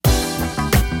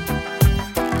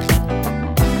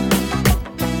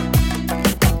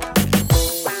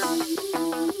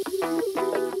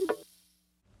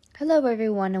Hello,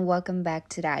 everyone, and welcome back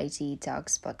to the IT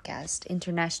Talks podcast,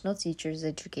 International Teachers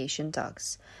Education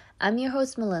Talks. I'm your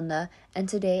host, Melinda, and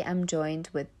today I'm joined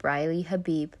with Briley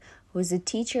Habib, who is a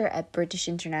teacher at British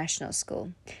International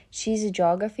School. She's a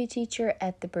geography teacher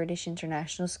at the British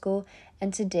International School,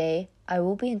 and today I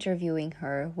will be interviewing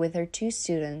her with her two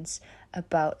students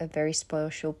about a very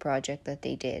special project that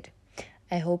they did.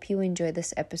 I hope you enjoy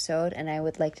this episode, and I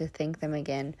would like to thank them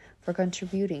again for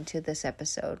contributing to this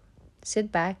episode.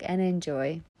 Sit back and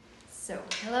enjoy. So,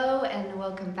 hello and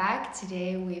welcome back.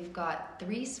 Today we've got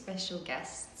three special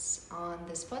guests on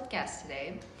this podcast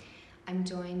today. I'm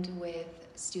joined with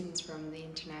students from the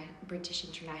British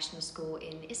International School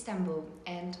in Istanbul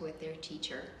and with their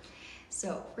teacher.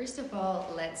 So, first of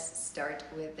all, let's start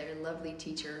with their lovely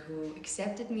teacher who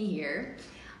accepted me here.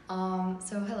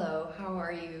 Hello, how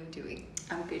are you doing?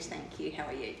 I'm good, thank you. How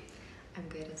are you? I'm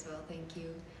good as well, thank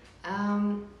you.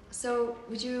 So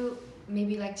would you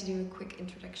maybe like to do a quick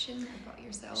introduction about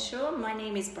yourself? Sure, my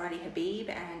name is Briley Habib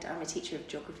and I'm a teacher of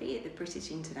geography at the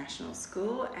British International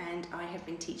School, and I have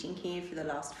been teaching here for the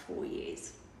last 4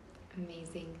 years.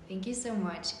 Amazing, thank you so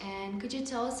much. And could you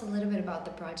tell us a little bit about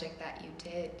the project that you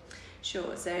did?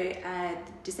 Sure, so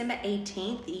December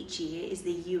 18th each year is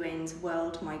the UN's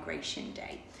World Migration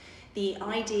Day. The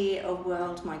idea of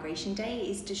World Migration Day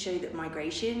is to show that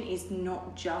migration is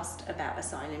not just about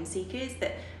asylum seekers,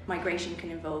 that migration can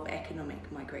involve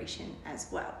economic migration as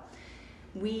well.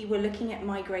 We were looking at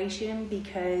migration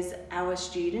because our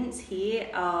students here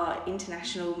are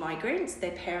international migrants.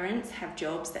 Their parents have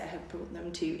jobs that have brought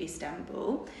them to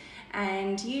Istanbul.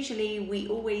 And usually we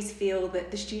always feel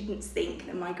that the students think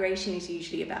that migration is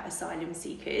usually about asylum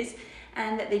seekers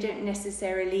and that they don't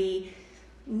necessarily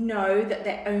know that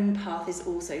their own path is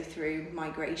also through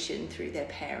migration through their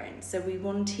parents. So we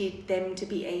wanted them to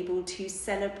be able to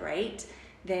celebrate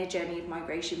their journey of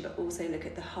migration, but also look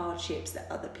at the hardships that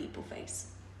other people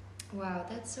face. Wow,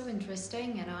 that's so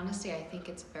interesting, and honestly I think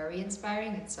it's very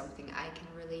inspiring. It's something I can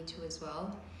relate to as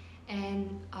well.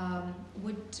 And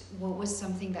what was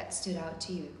something that stood out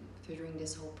to you during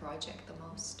this whole project the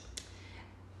most?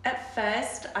 At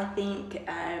first, I think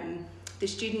the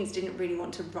students didn't really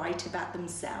want to write about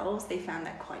themselves. They found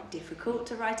that quite difficult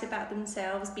to write about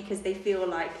themselves because they feel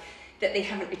like that they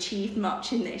haven't achieved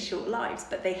much in their short lives,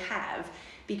 but they have,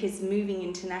 because moving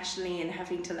internationally and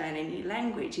having to learn a new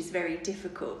language is very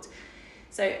difficult.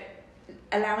 So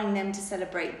allowing them to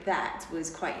celebrate that was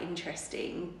quite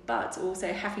interesting, but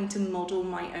also having to model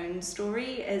my own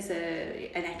story as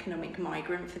an economic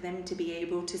migrant for them to be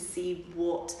able to see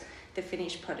what the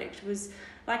finished product was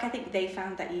like. I think they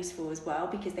found that useful as well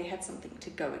because they had something to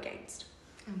go against.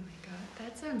 Oh my god,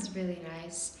 that sounds really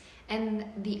nice. And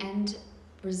the end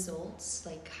results,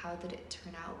 like how did it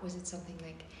turn out? Was it something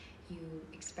like you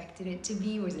expected it to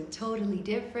be? Was it totally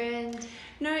different?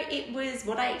 No, it was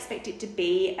what I expected it to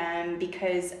be,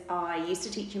 because I used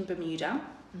to teach in Bermuda,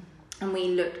 and we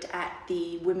looked at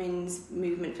the women's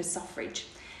movement for suffrage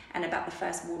and about the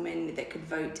first woman that could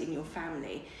vote in your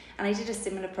family. And I did a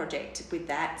similar project with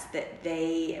that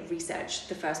they researched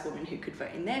the first woman who could vote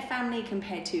in their family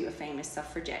compared to a famous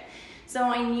suffragette. So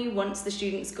I knew once the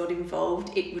students got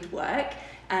involved, it would work.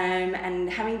 And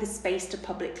having the space to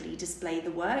publicly display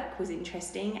the work was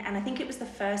interesting. And I think it was the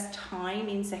first time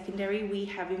in secondary we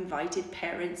have invited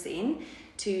parents in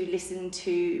to listen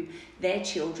to their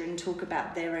children talk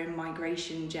about their own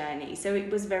migration journey. So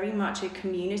it was very much a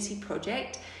community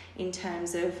project in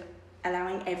terms of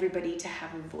allowing everybody to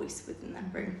have a voice within that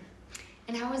room.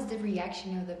 And how was the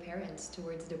reaction of the parents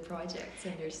towards the projects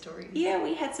and their stories? Yeah,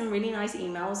 we had some really nice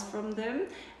emails from them.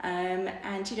 And,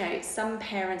 some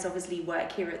parents obviously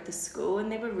work here at the school,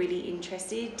 and they were really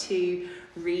interested to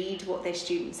read what their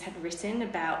students had written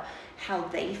about how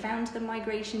they found the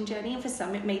migration journey. And for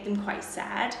some, it made them quite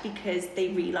sad because they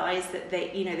realised that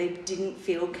they didn't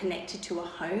feel connected to a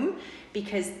home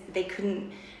because they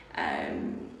couldn't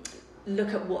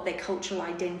look at what their cultural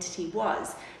identity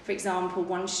was. For example,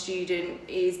 one student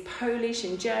is Polish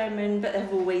and German, but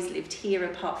they've always lived here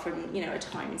apart from, a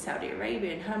time in Saudi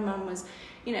Arabia, and her mum was,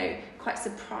 quite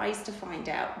surprised to find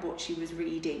out what she was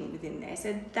reading within there.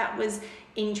 So that was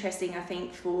interesting, I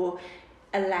think, for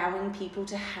allowing people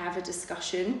to have a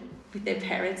discussion with their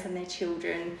parents and their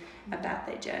children about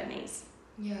their journeys.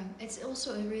 Yeah, it's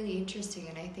also really interesting,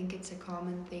 and I think it's a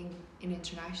common thing in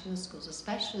international schools,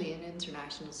 especially in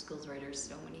international schools where there's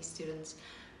so many students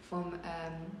from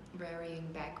varying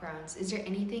backgrounds. Is there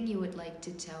anything you would like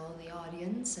to tell the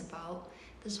audience about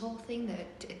this whole thing,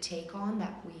 that a take on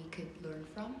that we could learn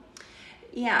from?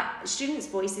 Yeah, students'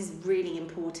 voice is really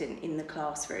important in the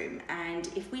classroom, and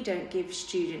if we don't give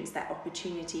students that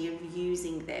opportunity of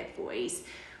using their voice,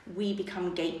 we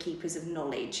become gatekeepers of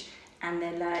knowledge and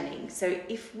their learning. So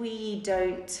if we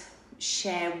don't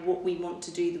share what we want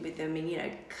to do with them in, you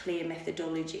know, clear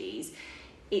methodologies,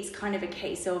 it's kind of a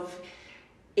case of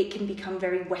it can become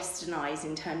very westernized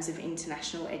in terms of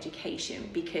international education,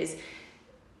 because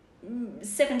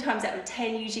 7 times out of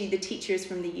 10 usually the teacher is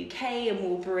from the UK and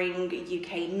will bring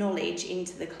UK knowledge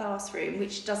into the classroom,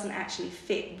 which doesn't actually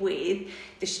fit with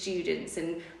the students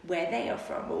and where they are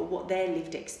from or what their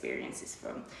lived experience is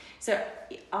from. So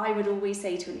I would always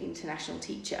say to an international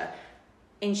teacher,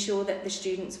 ensure that the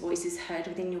student's voice is heard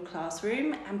within your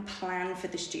classroom and plan for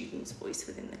the student's voice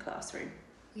within the classroom.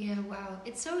 Yeah, wow.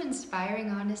 It's so inspiring,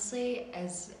 honestly,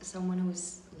 as someone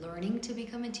who's learning to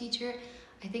become a teacher.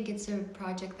 I think it's a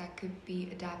project that could be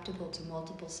adaptable to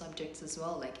multiple subjects as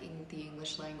well, like in the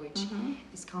English language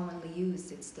is commonly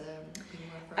used. It's the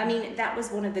I mean, that was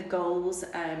one of the goals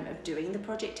of doing the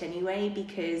project anyway,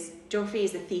 because geography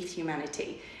is a thief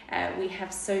humanity. We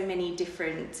have so many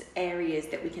different areas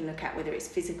that we can look at, whether it's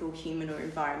physical, human or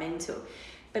environmental.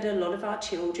 But a lot of our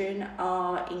children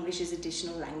are English as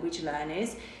additional language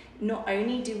learners. Not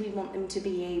only do we want them to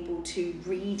be able to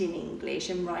read in English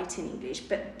and write in English,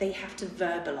 but they have to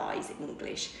verbalise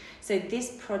English. So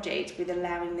this project, with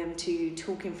allowing them to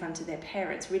talk in front of their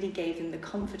parents, really gave them the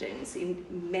confidence in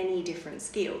many different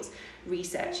skills: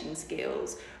 researching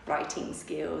skills, writing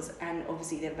skills, and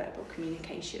obviously their verbal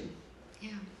communication.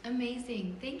 Yeah,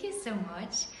 amazing. Thank you so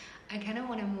much. I kind of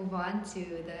want to move on to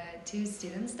the 2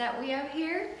 students that we have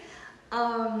here.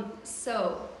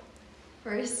 So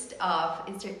first off,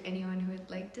 is there anyone who would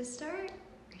like to start?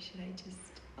 Or should I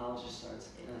just... I'll just start.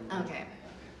 Okay.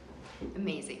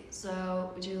 Amazing.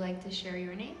 So would you like to share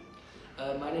your name?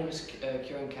 My name is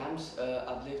Kieran Kamps.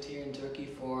 I've lived here in Turkey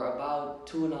for about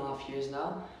 2.5 years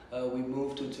now. We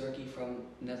moved to Turkey from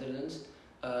Netherlands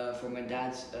for my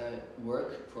dad's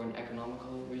work for an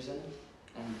economical reason.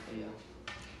 And yeah.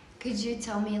 Could you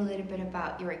tell me a little bit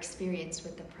about your experience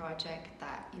with the project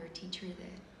that your teacher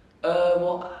did?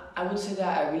 Well, I would say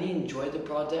that I really enjoyed the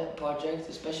project,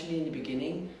 especially in the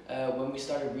beginning when we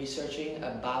started researching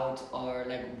about our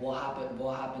what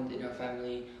happened in our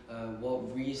family,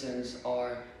 what reasons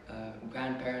our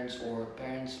grandparents or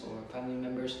parents or family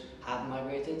members have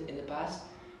migrated in the past,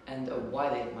 and why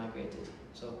they migrated.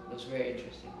 So it was very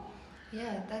interesting.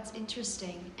 Yeah, that's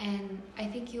interesting. And I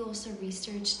think you also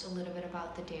researched a little bit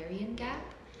about the Darien Gap.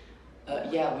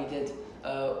 Yeah, we did.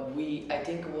 I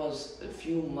think it was a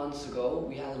few months ago,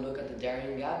 we had a look at the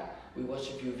Darien Gap. We watched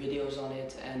a few videos on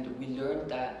it, and we learned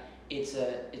that it's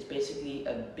basically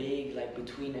a big,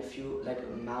 between a few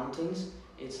mountains.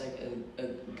 It's like a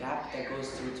gap that goes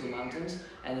through 2 mountains,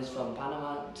 and it's from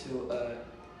Panama to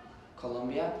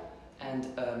Colombia. And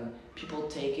people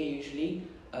take it usually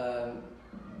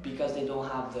because they don't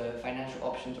have the financial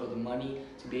options or the money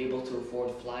to be able to afford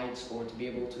flights or to be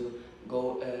able to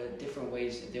go different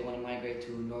ways if they want to migrate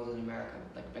to Northern America,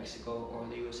 like Mexico or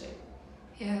the USA.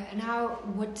 Yeah, and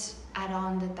what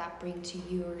add-on did that bring to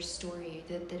your story?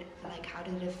 How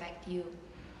did it affect you?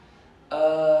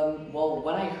 Well,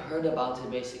 when I heard about it,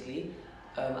 basically,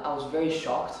 I was very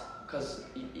shocked because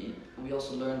we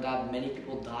also learned that many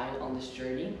people died on this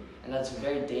journey, and that's a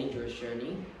very dangerous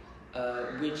journey,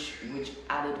 which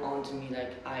added on to me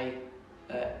I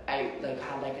had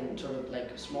a sort of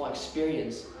a small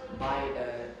experience by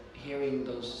hearing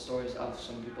those stories of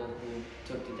some people who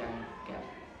took the Darien Gap.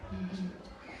 Mm-hmm.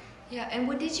 Yeah, and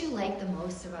what did you like the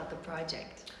most about the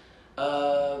project?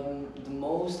 The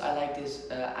most I liked is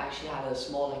I actually had a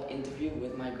small interview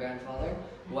with my grandfather,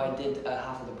 who I did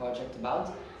half of the project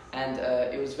about, and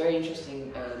it was very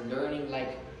interesting learning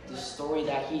the story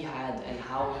that he had and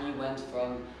how he went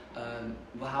from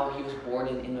how he was born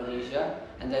in Indonesia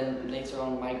and then later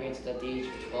on migrated at the age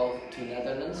of 12 to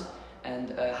Netherlands,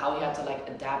 and how he had to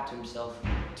adapt himself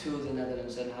to the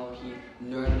Netherlands and how he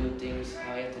learned new things,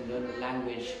 how he had to learn the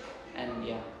language, and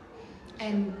yeah.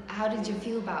 And how did you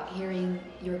feel about hearing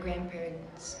your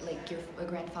grandparents, your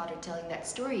grandfather telling that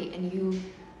story, and you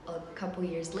a couple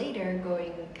years later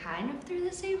going kind of through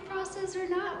the same process or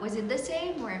not? Was it the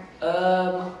same or?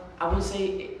 I would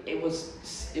say it was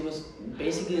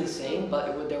basically the same,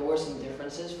 but there were some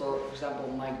differences. For example,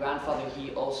 my grandfather,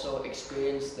 he also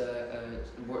experienced the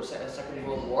Second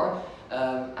World War,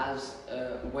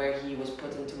 where he was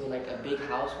put into a big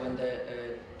house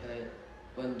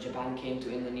when Japan came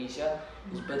to Indonesia.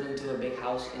 He was put into a big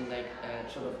house in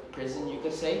sort of prison, you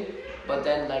could say, but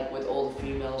then with all the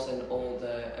females and all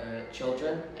the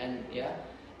children, and yeah.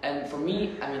 And for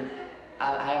me, I mean,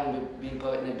 I haven't been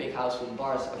put in a big house with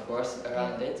bars, of course,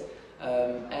 around it,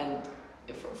 and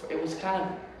it was kind of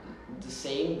the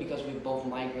same because we both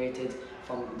migrated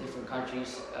from different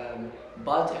countries,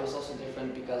 but it was also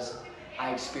different because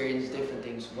I experienced different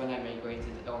things when I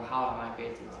migrated or how I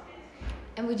migrated.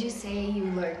 And would you say you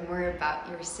learned more about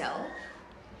yourself?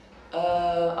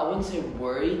 I wouldn't say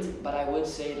worried, but I would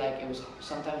say like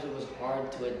sometimes it was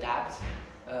hard to adapt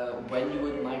when you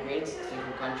would migrate to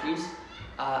different countries.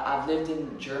 I've lived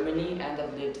in Germany and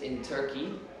I've lived in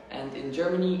Turkey. And in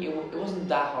Germany, it wasn't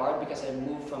that hard because I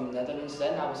moved from Netherlands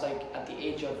then. I was like at the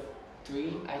age of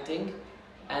 3, I think.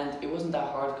 And it wasn't that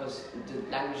hard because the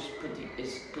language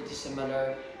is pretty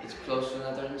similar. It's close to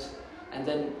Netherlands. And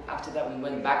then after that, we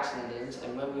went back to Netherlands.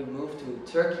 And when we moved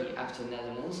to Turkey after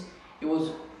Netherlands, it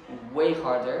was way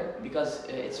harder because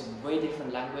it's a way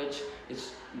different language.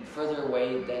 It's further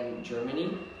away than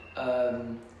Germany.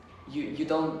 You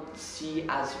don't see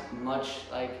as much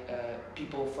like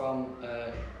people from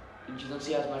you don't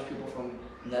see as much people from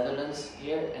Netherlands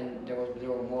here, and there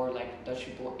were more like Dutch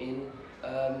people in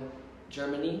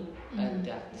Germany, and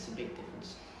yeah, it's a big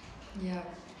difference. Yeah.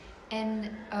 And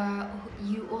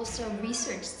you also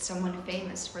researched someone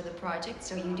famous for the project.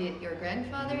 So you did your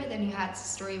grandfather, then you had a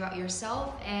story about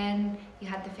yourself, and you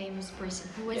had the famous person.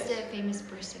 Who was the famous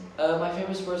person? My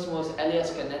famous person was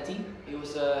Elias Canetti. He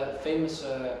was a famous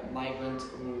migrant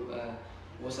who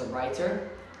was a writer.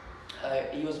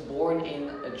 He was born in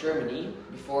Germany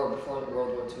before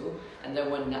World War II, and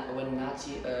then when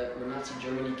Nazi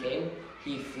Germany came,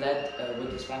 he fled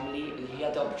with his family. He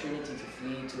had the opportunity to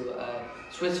flee to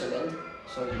Switzerland,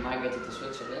 so he migrated to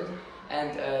Switzerland,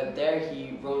 and there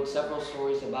he wrote several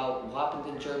stories about what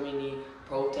happened in Germany,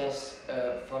 protests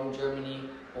from Germany,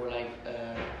 or like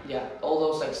all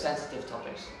those like sensitive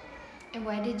topics. And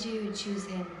why did you choose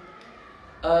him?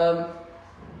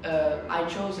 I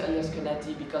chose Elias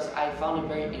Canetti because I found it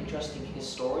very interesting, his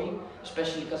story,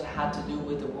 especially because it had to do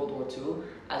with the World War II,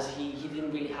 as he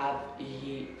didn't really have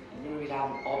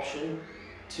an option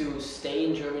to stay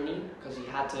in Germany because he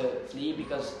had to flee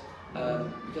because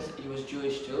he was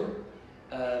Jewish too,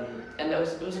 and it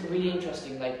was really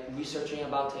interesting, like researching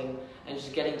about him and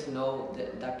just getting to know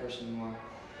that person more.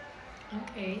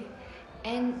 Okay,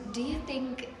 and do you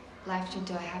think,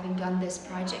 after having done this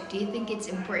project, do you think it's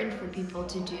important for people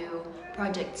to do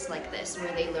projects like this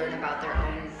where they learn about their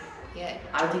own? Yeah.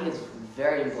 I think it's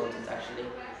very important actually,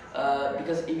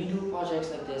 because if you do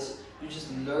projects like this, you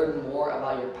just learn more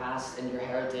about your past and your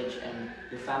heritage and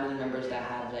your family members that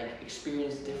have like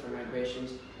experienced different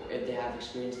migrations, or if they have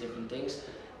experienced different things,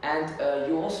 and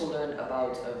you also learn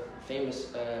about a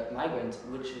famous migrant,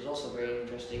 which is also very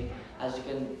interesting, as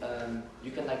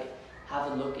you can like have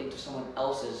a look into someone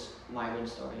else's migrant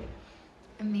story.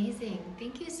 Amazing.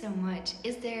 Thank you so much.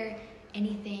 Is there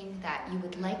anything that you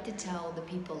would like to tell the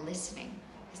people listening?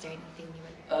 Is there anything you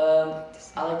would like to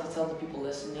say? I like to tell the people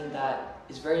listening that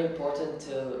it's very important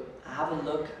to have a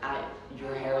look at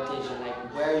your heritage and like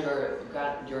where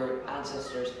your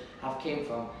ancestors have came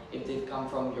from. If they've come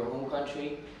from your home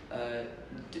country,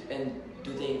 and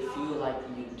do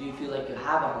you feel like you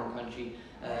have a home country?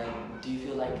 Do you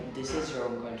feel like this is your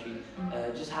own country?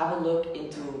 Just have a look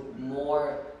into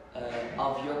more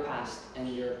of your past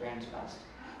and your parents' past.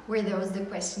 Were those the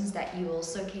questions that you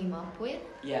also came up with?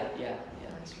 Yeah.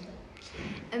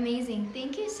 Amazing.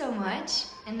 Thank you so much.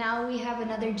 And now we have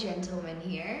another gentleman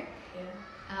here.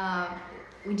 Yeah.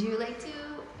 Would you like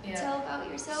to tell about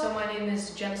yourself? So my name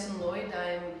is Jensen Lloyd.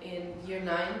 I'm in year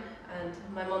 9, and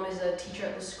my mom is a teacher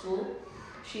at the school.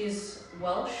 She's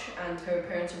Welsh, and her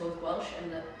parents are both Welsh,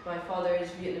 and my father is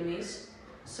Vietnamese.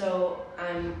 So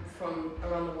I'm from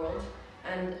around the world,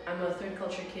 and I'm a third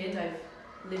culture kid.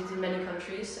 I've lived in many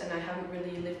countries, and I haven't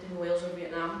really lived in Wales or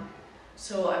Vietnam.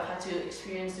 So I've had to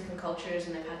experience different cultures,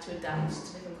 and I've had to adapt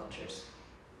to different cultures.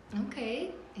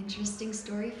 Okay, interesting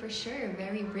story for sure.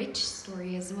 Very rich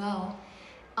story as well.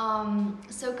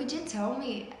 So could you tell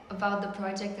me about the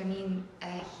project? I mean,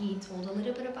 he told a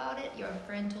little bit about it, your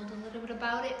friend told a little bit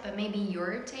about it, but maybe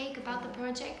your take about the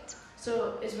project?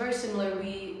 So it's very similar.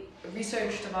 We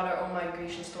researched about our own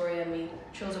migration story, and we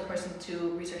chose a person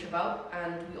to research about,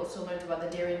 and we also learned about the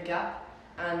Darien Gap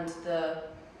and the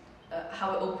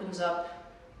how it opens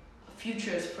up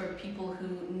futures for people who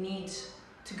need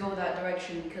to go that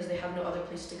direction because they have no other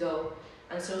place to go.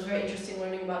 And so it was very interesting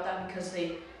learning about that because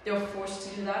they were forced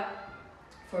to do that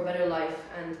for a better life,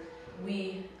 and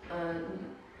we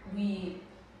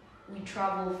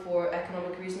travel for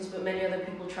economic reasons, but many other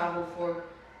people travel for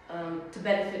to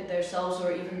benefit themselves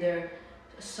or even their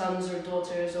sons or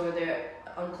daughters or their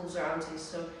uncles or aunties.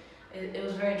 So it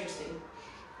was very interesting.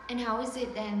 And how is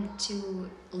it then to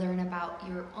learn about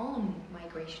your own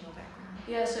migrational background?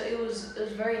 Yeah, so it was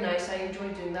very nice. I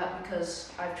enjoyed doing that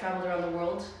because I've traveled around the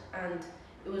world, and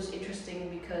it was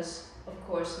interesting because, of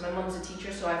course, my mom's a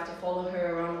teacher, so I have to follow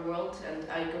her around the world, and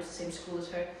I go to the same school as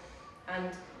her.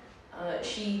 And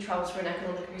she travels for an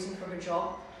economic reason for her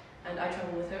job, and I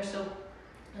travel with her. So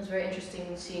it was very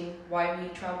interesting seeing why we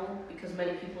travel, because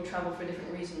many people travel for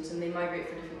different reasons and they migrate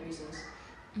for different reasons.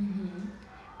 Mm-hmm.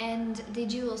 And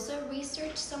did you also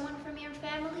research someone from your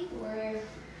family, or?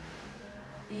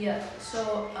 Yeah,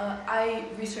 so I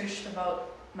researched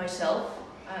about myself.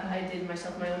 I did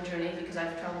myself my own journey because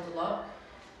I've traveled a lot,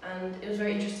 and it was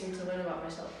very interesting to learn about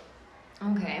myself.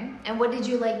 Okay. And what did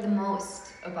you like the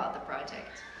most about the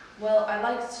project? Well, I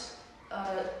liked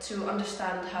to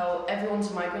understand how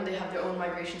everyone's a migrant. They have their own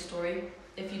migration story.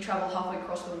 If you travel halfway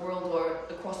across the world or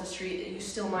across the street, you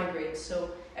still migrate.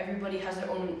 So everybody has their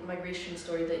own migration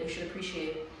story that you should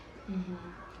appreciate. Mm-hmm.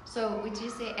 So would you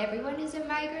say everyone is a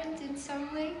migrant in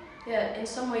some way? Yeah, in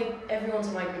some way, everyone's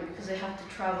a migrant because they have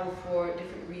to travel for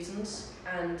different reasons,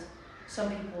 and some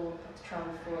people have to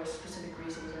travel for specific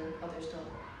reasons and others don't.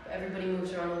 But everybody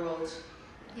moves around the world.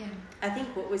 Yeah. I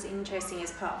think what was interesting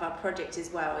as part of our project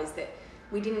as well is that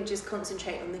we didn't just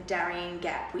concentrate on the Darien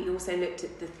Gap, we also looked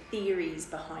at the theories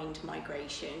behind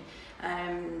migration.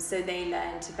 So they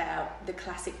learnt about the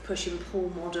classic push and pull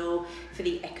model for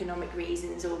the economic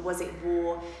reasons, or was it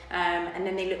war? And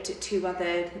then they looked at two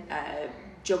other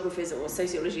geographers or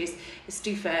sociologists,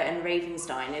 Stufer and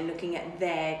Ravenstein, and looking at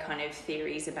their kind of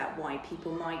theories about why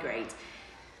people migrate.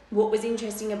 What was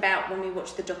interesting about when we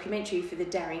watched the documentary for the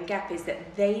Darien Gap is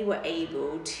that they were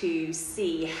able to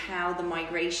see how the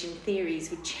migration theories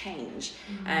would change,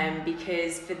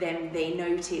 because for them they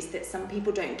noticed that some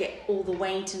people don't get all the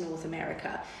way to North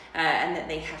America, and that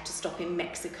they have to stop in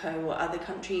Mexico or other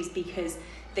countries because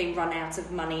they run out of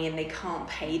money and they can't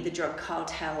pay the drug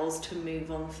cartels to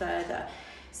move on further.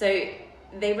 So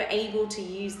they were able to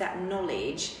use that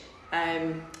knowledge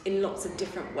in lots of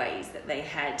different ways that they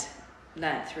had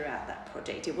learned throughout that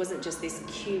project. It wasn't just this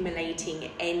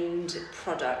accumulating end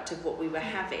product of what we were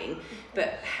having,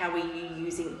 but how are you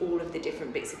using all of the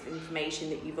different bits of information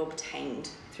that you've obtained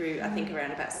through, I think,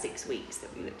 around about 6 weeks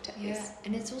that we looked at this. Yeah,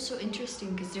 and it's also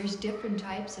interesting because there's different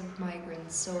types of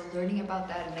migrants, so learning about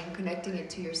that and then connecting it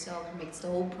to yourself makes the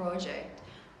whole project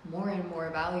more and more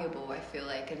valuable, I feel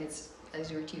like. And it's,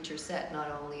 as your teacher said, not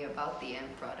only about the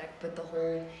end product, but the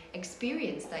whole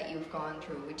experience that you've gone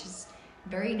through, which is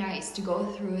very nice to go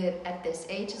through it at this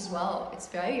age as well. It's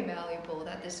very valuable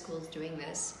that this school is doing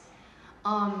this.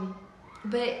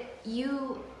 But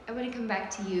I want to come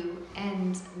back to you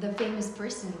and the famous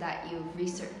person that you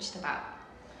researched about.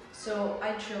 So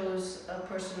I chose a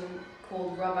person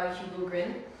called Rabbi Hugo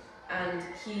Grin, and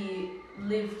he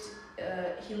lived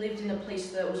in a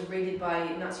place that was raided by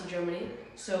Nazi Germany.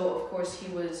 So of course he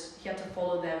had to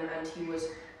follow them, and he was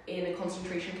in a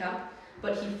concentration camp.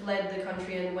 But he fled the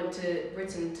country and went to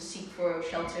Britain to seek for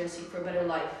shelter and seek for a better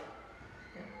life.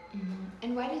 Yeah. Mm-hmm.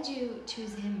 And why did you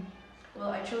choose him? Well,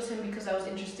 I chose him because I was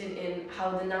interested in how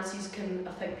the Nazis can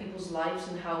affect people's lives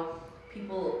and how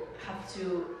people have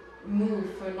to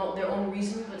move for not their own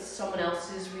reason but someone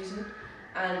else's reason.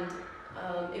 And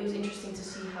it was interesting to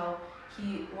see how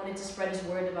he wanted to spread his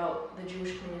word about the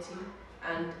Jewish community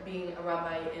and being a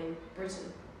rabbi in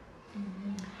Britain.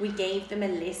 Mm-hmm. We gave them a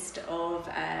list of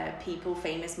people,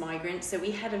 famous migrants, so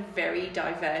we had a very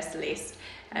diverse list,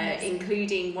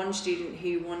 including one student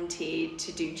who wanted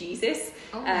to do Jesus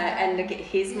and look at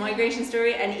his migration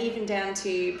story, and even down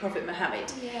to Prophet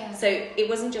Muhammad. Yeah. So it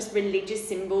wasn't just religious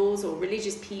symbols or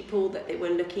religious people that they were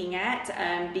looking at,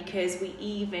 because we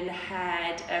even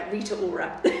had Rita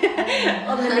Ora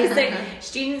on the list. So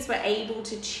students were able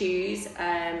to choose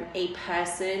a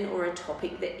person or a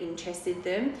topic that interested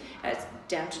them. It's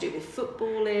down to do with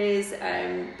footballers,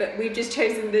 but we've just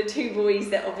chosen the two boys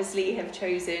that obviously have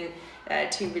chosen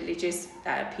two religious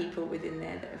people within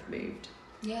there that have moved.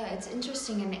 Yeah, it's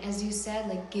interesting, and as you said,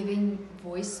 like giving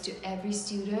voice to every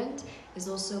student is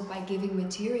also by giving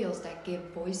materials that give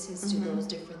voices to those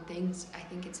different things. I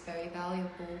think it's very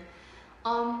valuable.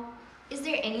 Is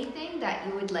there anything that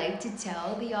you would like to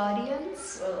tell the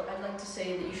audience? Well, I'd like to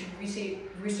say that you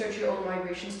should research your own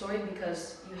migration story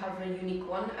because you have a unique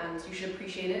one and you should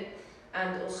appreciate it.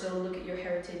 And also look at your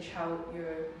heritage, how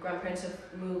your grandparents have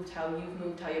moved, how you've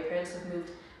moved, how your parents have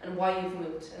moved, and why you've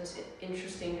moved. And it's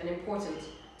interesting and important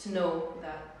to know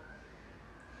that.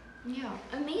 Yeah,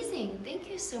 amazing. Thank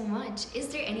you so much. Is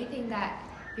there anything that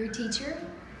your teacher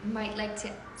might like to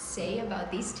say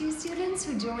about these two students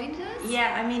who joined us?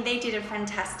 Yeah, I mean, they did a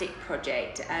fantastic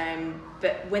project,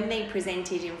 but when they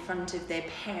presented in front of their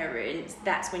parents,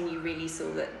 that's when you really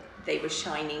saw that they were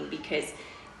shining, because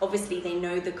obviously they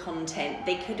know the content.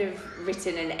 They could have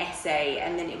written an essay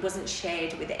and then it wasn't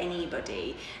shared with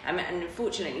anybody. And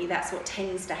unfortunately, that's what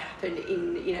tends to happen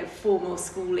in, you know, formal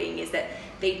schooling, is that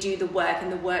they do the work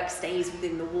and the work stays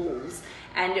within the walls.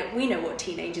 And we know what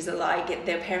teenagers are like.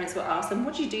 Their parents will ask them,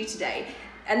 "What did you do today?"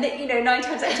 And that, you know, 9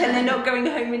 times out of 10, they're not going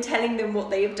home and telling them what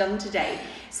they have done today.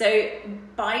 So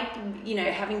by, you know,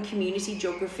 having community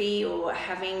geography or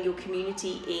having your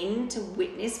community in to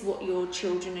witness what your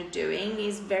children are doing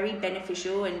is very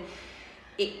beneficial, and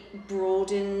it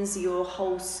broadens your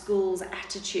whole school's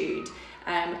attitude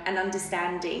and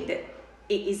understanding that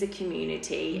it is a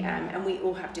community, and we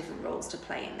all have different roles to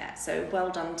play in that. So well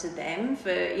done to them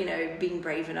for, you know, being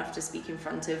brave enough to speak in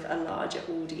front of a larger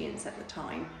audience at the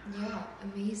time. Yeah,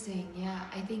 amazing. Yeah,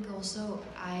 I think also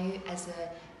as a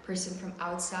person from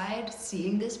outside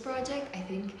seeing this project, I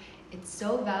think it's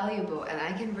so valuable, and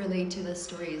I can relate to the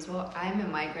story as well. I'm a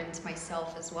migrant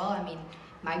myself as well. I mean,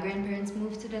 my grandparents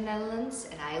moved to the Netherlands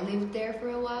and I lived there for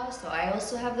a while, so I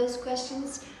also have those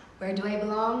questions. Where do I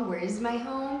belong? Where is my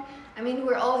home? I mean,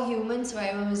 we're all human, so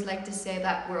I always like to say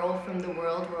that we're all from the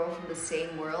world, we're all from the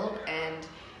same world, and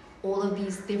all of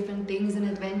these different things and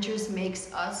adventures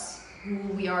makes us who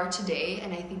we are today,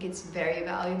 and I think it's very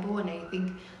valuable, and I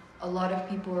think a lot of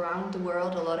people around the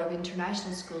world, a lot of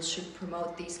international schools should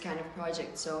promote these kind of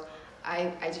projects. So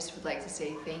I just would like to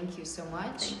say thank you so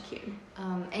much. Thank you.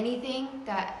 Anything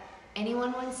that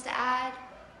anyone wants to add?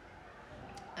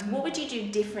 What would you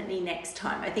do differently next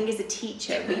time? I think as a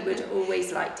teacher, we would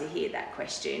always like to hear that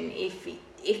question.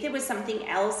 If there was something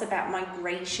else about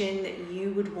migration that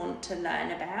you would want to learn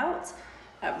about,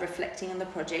 reflecting on the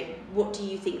project, what do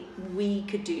you think we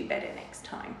could do better next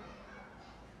time?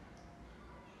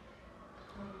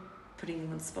 Putting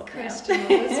them on the spot now. Question on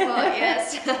the spot,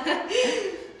 yes.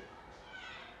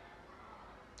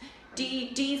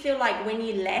 Do you feel like when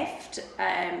you left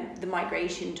the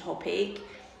migration topic,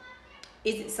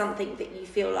 is it something that you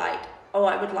feel like, oh,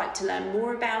 I would like to learn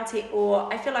more about it,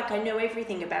 or I feel like I know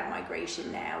everything about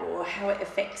migration now, or how it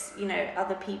affects, you know,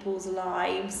 other people's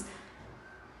lives?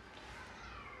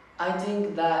 I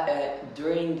think that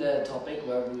during the topic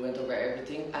where we went over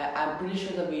everything, I'm pretty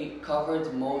sure that we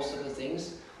covered most of the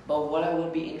things, but what I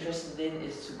would be interested in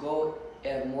is to go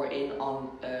more in on,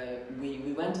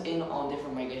 we went in on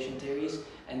different migration theories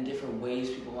and different ways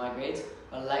people migrate,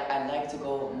 but I'd like to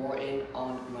go more in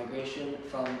on migration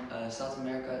from South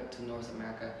America to North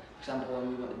America. For example,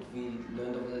 when we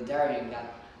learned over the Darien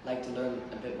Gap, I'd like to learn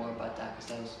a bit more about that, because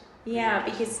that was Yeah,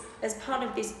 because as part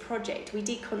of this project, we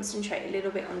did concentrate a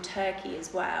little bit on Turkey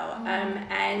as well.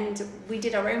 And we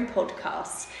did our own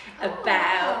podcast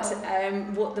about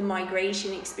what the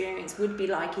migration experience would be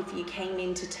like if you came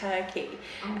into Turkey.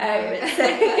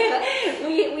 So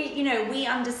we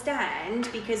understand,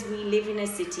 because we live in a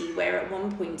city where at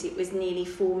one point it was nearly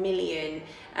 4 million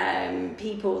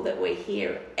people that were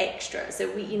here extra. So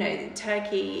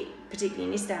Turkey, particularly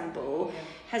in Istanbul,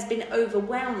 has been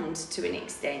overwhelmed to an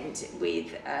extent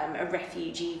with a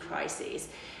refugee crisis.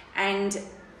 And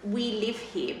we live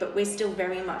here, but we're still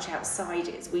very much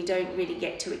outsiders. We don't really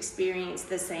get to experience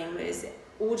the same as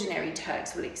ordinary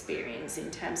Turks will experience in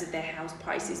terms of their house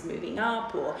prices moving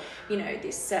up, or,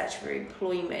 this search for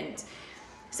employment.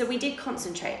 So we did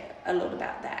concentrate a lot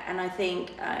about that. And I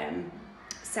think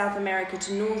South America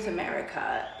to North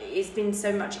America has been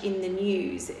so much in the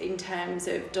news in terms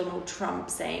of Donald Trump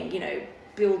saying,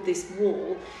 build this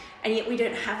wall, and yet we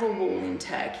don't have a wall in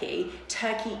Turkey.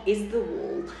 Turkey is the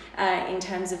wall in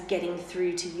terms of getting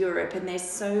through to Europe, and there's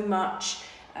so much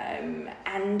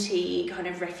anti kind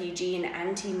of refugee and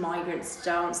anti-migrant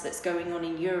stance that's going on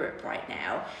in Europe right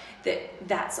now,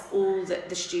 that's all that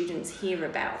the students hear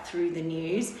about through the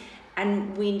news.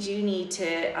 And we do need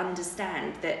to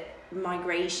understand that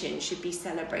migration should be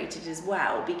celebrated as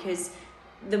well, because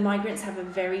the migrants have a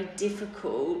very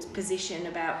difficult position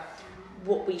about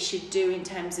what we should do in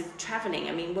terms of travelling.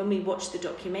 I mean, when we watched the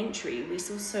documentary, we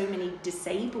saw so many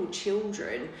disabled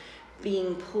children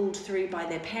being pulled through by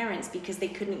their parents because they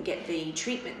couldn't get the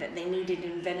treatment that they needed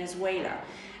in Venezuela.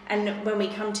 And when we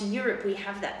come to Europe, we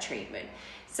have that treatment.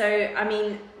 So, I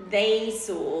mean, they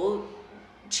saw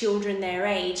children their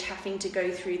age having to go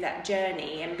through that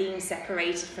journey and being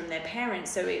separated from their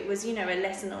parents. So it was, a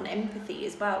lesson on empathy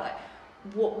as well. Like,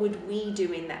 what would we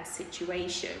do in that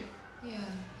situation?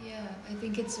 Yeah, I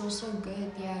think it's also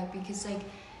good, because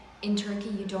in Turkey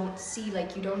you don't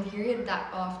hear it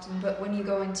that often, but when you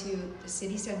go into the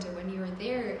city center, when you're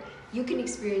there, you can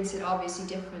experience it obviously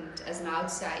different as an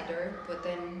outsider, but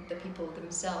then the people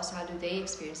themselves, how do they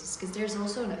experience this? Because there's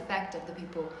also an effect of the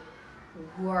people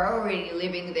who are already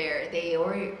living there. They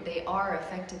are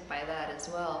affected by that as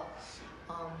well.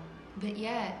 But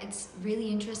yeah, it's really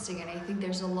interesting, and I think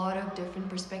there's a lot of different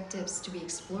perspectives to be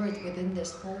explored within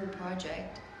this whole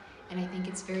project. And I think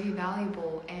it's very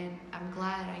valuable, and I'm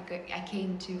glad I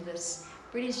came to this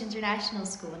British International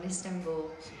School in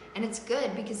Istanbul. And it's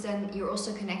good because then you're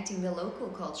also connecting the local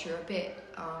culture a bit,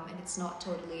 and it's not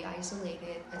totally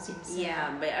isolated, as you said.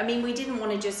 Yeah, but I mean, we didn't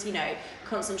want to just,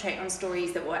 concentrate on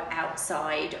stories that were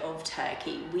outside of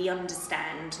Turkey. We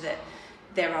understand that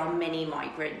there are many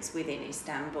migrants within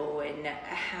Istanbul, and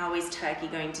how is Turkey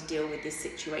going to deal with this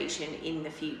situation in the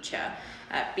future?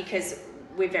 Because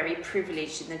we're very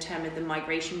privileged in the term of the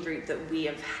migration route that we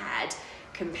have had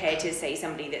compared to, say,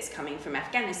 somebody that's coming from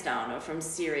Afghanistan or from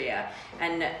Syria,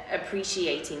 and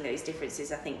appreciating those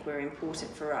differences, I think, were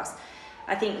important for us.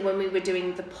 I think when we were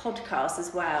doing the podcast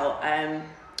as well,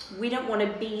 we don't want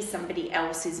to be somebody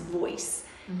else's voice.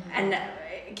 Mm-hmm. And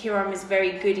Kiran was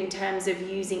very good in terms of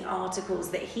using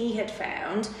articles that he had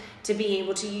found to be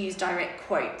able to use direct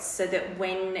quotes, so that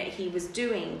when he was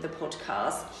doing the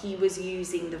podcast, he was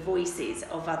using the voices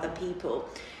of other people.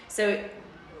 So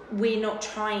we're not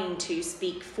trying to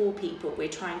speak for people, we're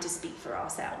trying to speak for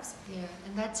ourselves. Yeah,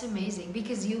 and that's amazing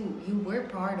because you were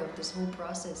part of this whole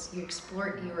process. You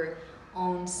explored your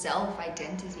own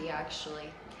self-identity,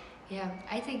 actually. Yeah,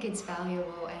 I think it's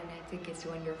valuable and I think it's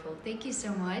wonderful. Thank you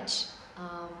so much.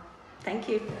 Thank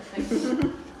you.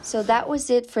 So that was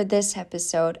it for this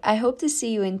episode. I hope to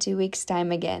see you in 2 weeks'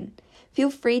 time again.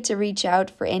 Feel free to reach out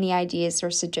for any ideas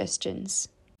or suggestions.